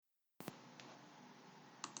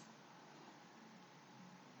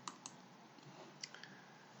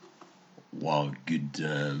Wow, good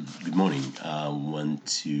morning. I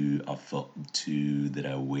thought that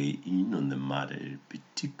I weigh in on the matter,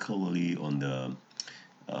 particularly on the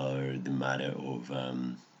matter of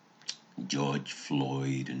George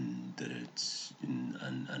Floyd and that it's in,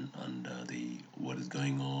 and the what's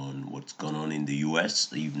going on in the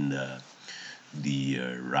U.S. Even the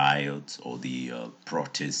riots or the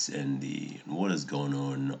protests and the what has gone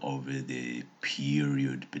on over the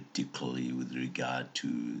period, particularly with regard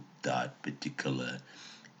to that particular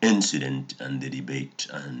incident and the debate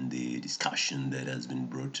and the discussion that has been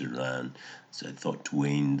brought around. So I thought to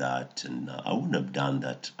weigh in that, and I wouldn't have done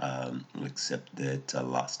that except that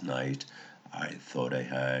last night I thought I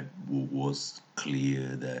had was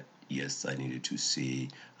clear that yes, I needed to say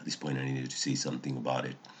at this point I needed to say something about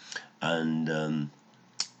it, and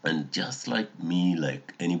just like me,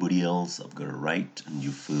 like anybody else, I've got a right, and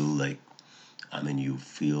you feel like you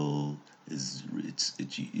feel it's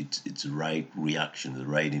the right reaction, the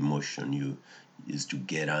right emotion. You is to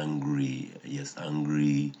get angry. Yes,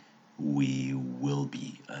 angry we will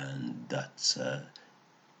be, and that's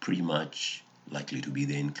pretty much likely to be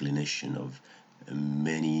the inclination of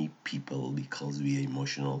many people because we're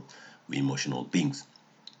emotional beings.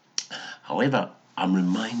 However, I'm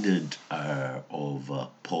reminded of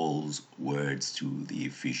Paul's words to the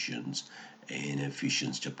Ephesians in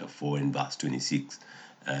Ephesians chapter 4 and verse 26.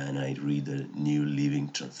 And I read the New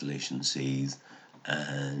Living Translation says,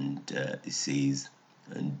 and it says,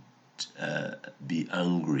 and be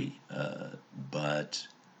angry, but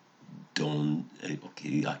don't.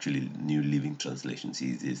 Okay, actually, New Living Translation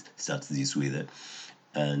says this, starts this way that,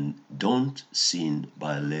 and don't sin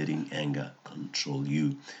by letting anger control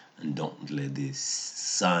you, and don't let the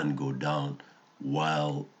sun go down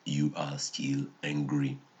while you are still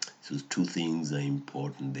angry. So two things are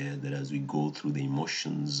important there, that as we go through the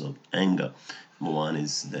emotions of anger, one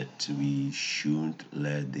is that we shouldn't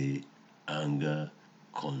let the anger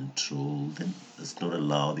control them. Let's not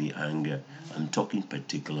allow the anger. I'm talking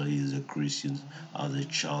particularly as a Christian, as a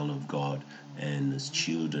child of God, and as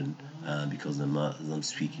children, because as I'm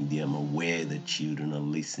speaking there, I'm aware that children are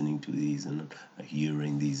listening to these and are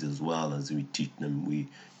hearing these as well. As we teach them,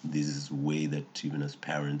 this is a way that even as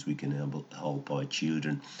parents we can help our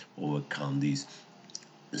children overcome these.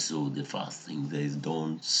 So the first thing there is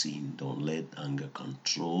don't sin, don't let anger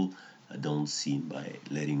control. Don't sin by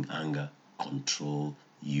letting anger control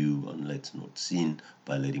you, and let's not sin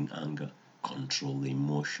by letting anger control the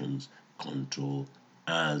emotions, control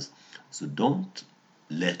us. So don't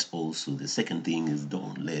let also, the second thing is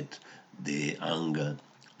don't let the anger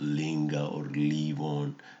linger or live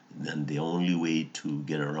on. Then the only way to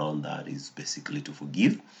get around that is basically to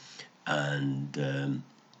forgive. And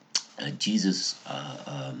Jesus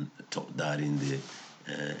taught that in the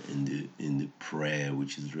prayer,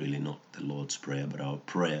 which is really not the Lord's prayer, but our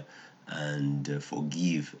prayer, and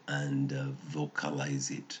forgive and vocalize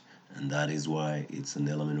it. And that is why it's an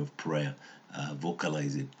element of prayer.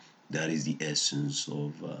 Vocalize it. That is the essence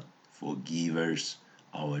of forgive us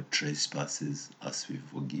our trespasses as we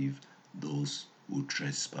forgive those who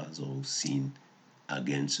trespass or sin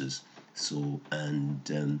against us. So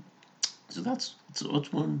that's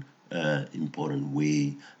one important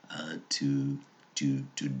way to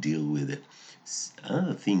deal with it.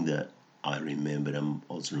 Another thing that I remember, I'm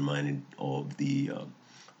also reminded of the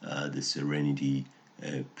Serenity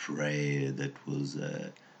prayer that was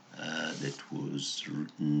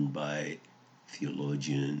written by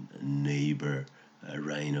theologian Neighbor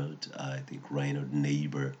Reinhard. I think Reinhard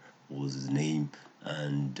Neighbor was his name,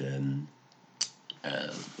 and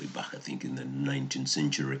way back, I think, in the 19th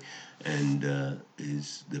century, and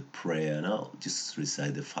is the prayer. And I'll just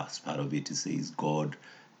recite the first part of it. It says, God,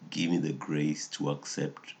 give me the grace to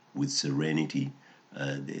accept with serenity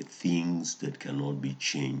the things that cannot be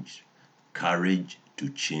changed, courage to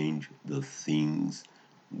change the things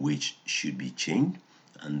which should be changed,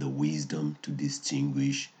 and the wisdom to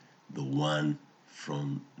distinguish the one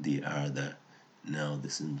from the other. Now,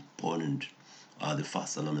 this is important. The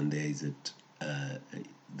first element there is that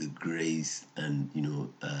the grace, and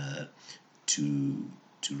to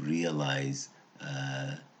realize,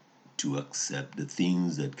 to accept the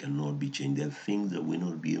things that cannot be changed. There are things that will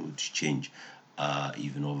not be able to change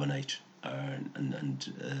even overnight, and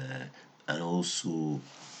also,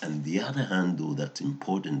 and the other hand, though, that's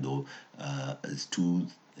important though, is two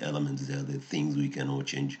elements there, the things we cannot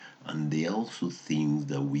change, and there are also things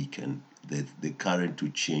that the current to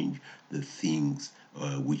change the things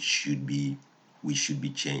which should be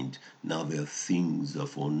changed. Now, there are things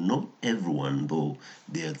for not everyone, though.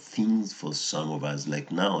 There are things for some of us.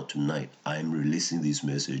 Like now, tonight, I'm releasing this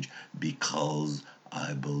message because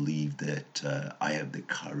I believe that I have the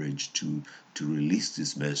courage to release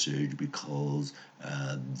this message because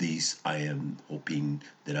this I am hoping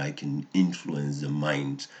that I can influence the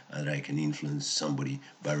mind and I can influence somebody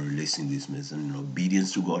by releasing this message. In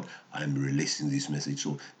obedience to God, I'm releasing this message.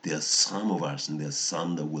 So there are some of us, and there are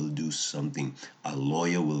some that will do something. A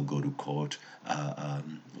lawyer will go to court. A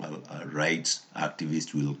rights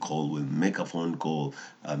activist will make a phone call.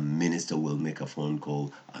 A minister will make a phone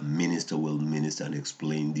call. A minister will minister and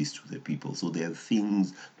explain this to the people. So there are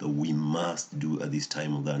things that we must do at this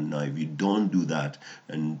time of that. Now, if you don't do that,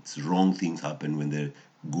 and wrong things happen when the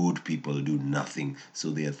good people do nothing.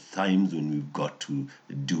 So there are times when we've got to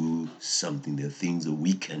do something. There are things that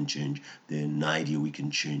we can change. There's an idea we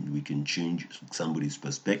can change. We can change somebody's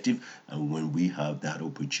perspective. And when we have that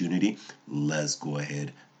opportunity, let's go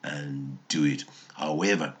ahead and do it.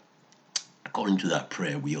 However, according to that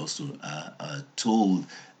prayer, we also told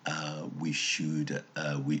we should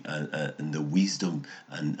and the wisdom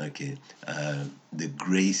and the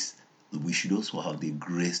grace. We should also have the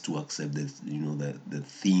grace to accept the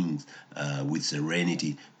things with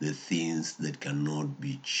serenity, the things that cannot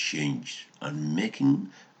be changed, and making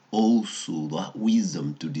also that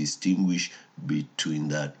wisdom to distinguish between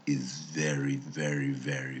that is very, very,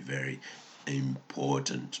 very, very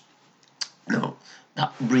important. Now,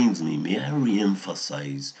 that brings me, may I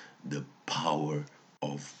re-emphasize the power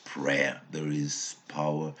of prayer. There is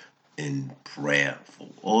power in prayer for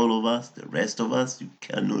all of us, the rest of us. You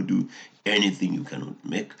cannot do anything, you cannot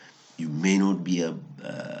make. You may not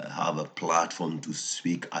have a platform to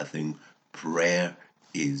speak. I think prayer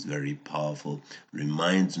is very powerful.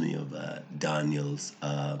 Reminds me of Daniel's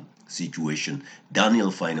situation. Daniel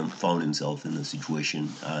found himself in a situation,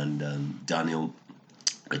 and Daniel,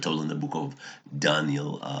 I told in the book of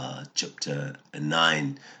Daniel, chapter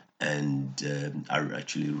 9, and I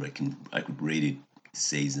actually reckon I could read it. It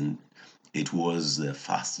says, and it was the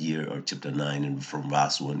first year, or chapter 9, and from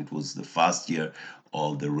verse 1, it was the first year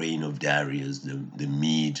of the reign of Darius, the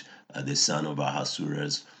Mede, the son of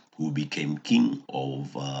Ahasuerus, who became king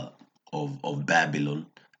of Babylon.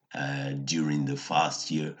 During the first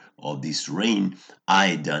year of this reign,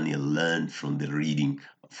 I, Daniel, learned from reading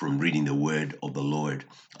the word of the Lord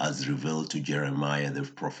as revealed to Jeremiah the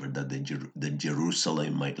prophet, that the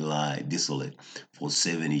Jerusalem might lie desolate for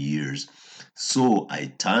 70 years. So I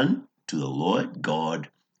turned to the Lord God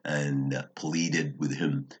and pleaded with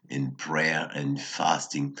him in prayer and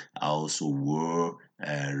fasting. I also wore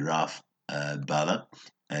a rough ballad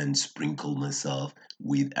and sprinkled myself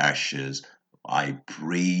with ashes. I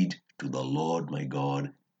prayed to the Lord my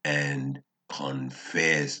God and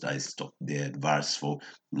confessed. I stopped there at verse 4,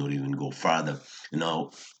 not even go further.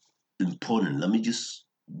 Now, important, let me just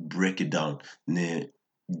break it down. Now,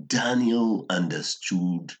 Daniel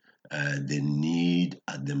understood the need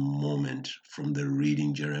at the moment from the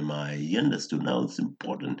reading Jeremiah. He understood. Now it's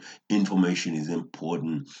important. Information is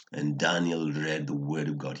important. And Daniel read the word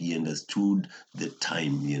of God. He understood the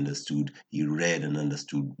time. He understood. He read and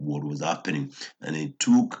understood what was happening. And it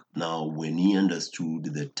took, now when he understood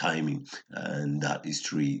the timing, and that is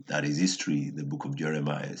history. The book of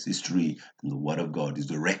Jeremiah is history. And the word of God is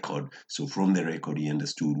the record. So from the record, he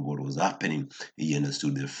understood what was happening. He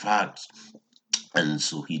understood the facts, and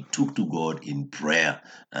so he took to God in prayer,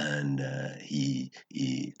 and so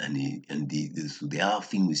the other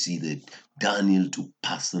thing we see that Daniel took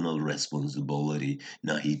personal responsibility.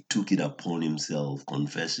 Now he took it upon himself,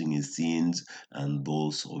 confessing his sins and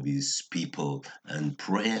those of his people. And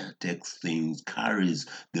prayer takes things, carries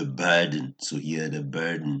the burden. So he had a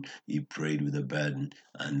burden. He prayed with a burden,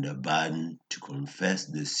 and a burden to confess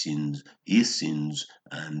the sins, his sins,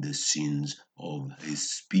 and the sins of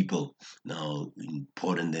his people. Now,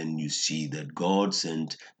 important then, you see that God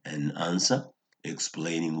sent an answer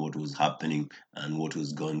explaining what was happening and what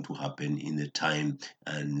was going to happen in the time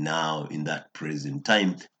and now in that present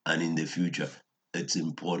time and in the future. It's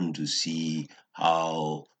important to see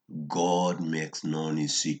how God makes known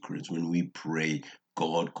his secrets. When we pray,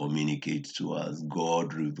 God communicates to us,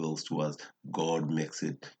 God reveals to us, God makes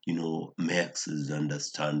us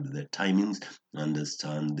understand the timings,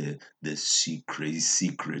 understand the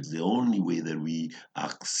secrets. The only way that we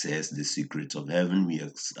access the secrets of heaven, we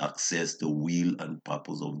access the will and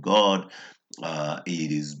purpose of God,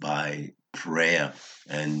 it is by prayer.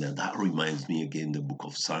 And that reminds me again, the book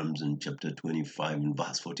of Psalms in chapter 25 and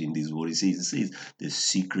verse 14. This is what it says. It says, the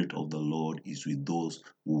secret of the Lord is with those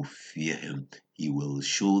who fear him. He will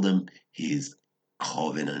show them his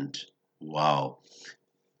covenant. Wow.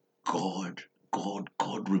 God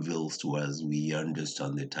God reveals to us. We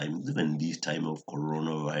understand the time, even this time of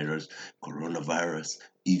coronavirus.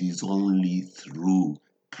 It is only through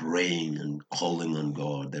praying and calling on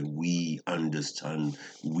God that we understand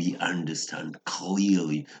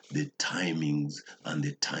clearly the timings and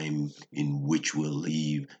the time in which we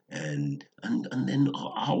live, and then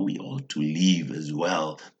how we ought to live as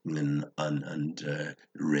well, and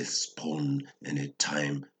respond in a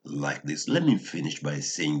time like this. Let me finish by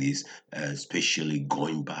saying this, especially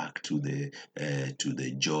going back to the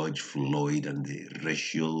George Floyd and the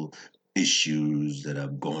racial issues that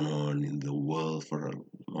have gone on in the world for a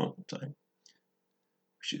long time,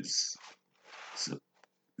 which is so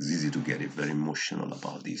it's easy to get very emotional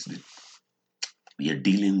about this. We are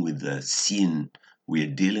dealing with the sin. We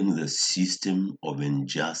are dealing with a system of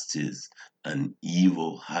injustice and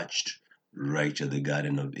evil hatched right at the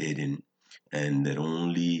Garden of Eden, and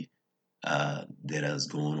that has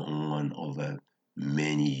gone on over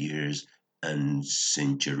many years and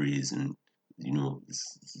centuries. And you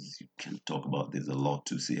can talk about. There's a lot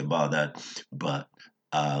to say about that, but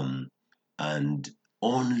um, and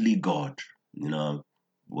only God,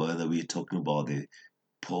 whether we're talking about the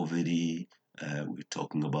poverty, we're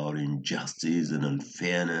talking about injustice and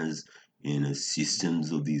unfairness in the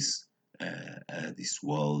systems of this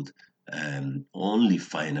world. Only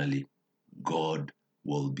finally God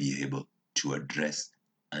will be able to address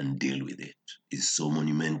and deal with it. It's so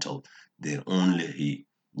monumental that only He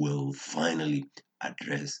will finally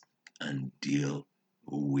address and deal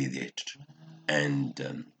with it.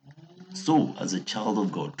 And so, as a child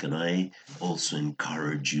of God, can I also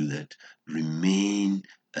encourage you that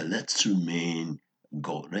let's remain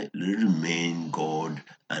God, right? Remain God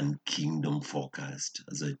and kingdom focused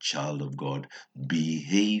as a child of God.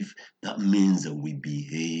 Behave. That means that we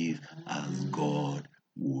behave as God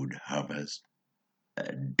would have us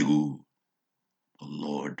do. The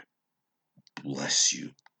Lord bless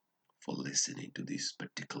you for listening to this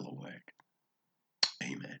particular word.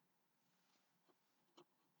 Amen.